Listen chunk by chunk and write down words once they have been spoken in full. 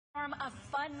A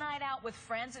fun night out with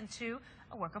friends and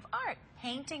a work of art.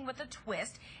 Painting with a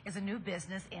Twist is a new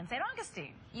business in St.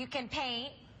 Augustine. You can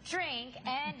paint, drink,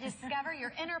 and discover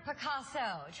your inner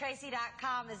Picasso.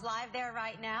 Tracy.com is live there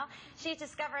right now. She's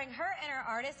discovering her inner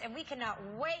artist, and we cannot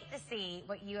wait to see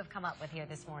what you have come up with here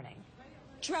this morning.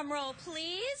 Drum roll,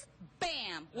 please.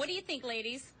 Bam! What do you think,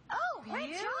 ladies? Oh,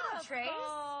 great job, Trace.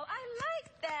 I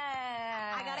like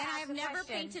that. I gotta ask I have a never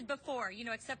question. painted before,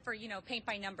 except for, paint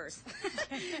by numbers.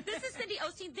 This is Cindy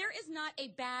Osteen. There is not a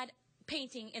bad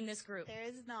painting in this group. There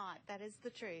is not. That is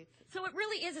the truth. So it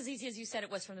really is as easy as you said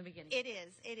it was from the beginning. It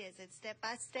is. It is. It's step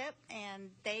by step, and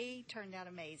they turned out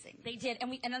amazing. They did.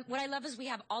 And what I love is we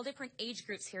have all different age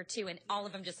groups here, too, and all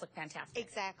of them just look fantastic.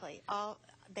 Exactly.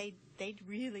 They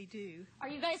really do. Are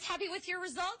you guys happy with your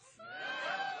results?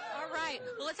 All right.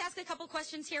 Well, let's ask a couple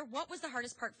questions here. What was the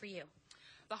hardest part for you?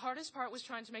 The hardest part was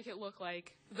trying to make it look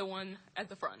like the one at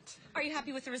the front. Are you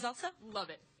happy with the results, though? Love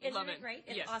it. Isn't it great?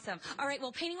 It's yes. awesome. All right,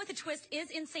 well, Painting with a Twist is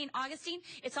in St. Augustine.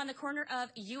 It's on the corner of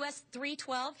US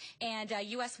 312 and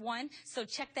US 1, so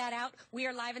check that out. We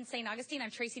are live in St. Augustine.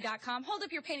 I'm Tracy.com. Hold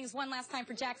up your paintings one last time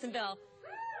for Jacksonville.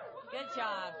 Good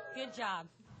job. Good job.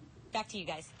 Back to you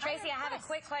guys. Tracy, I have a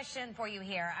quick question for you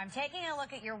here. I'm taking a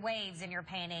look at your waves in your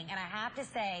painting, and I have to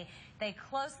say they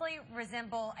closely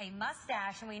resemble a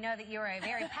mustache, and we know that you're a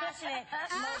very passionate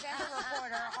November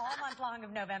reporter all month long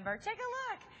of November. Take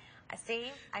a look.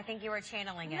 See, I think you were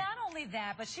channeling it. Not only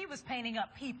that, but she was painting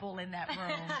up people in that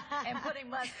room and putting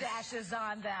mustaches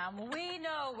on them. We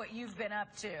know what you've been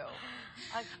up to.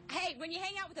 Hey, when you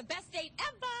hang out with the best date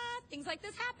ever, things like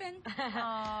this happen. Great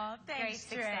Aw, thanks,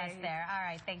 success Trace. there. All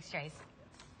right, thanks, Trace.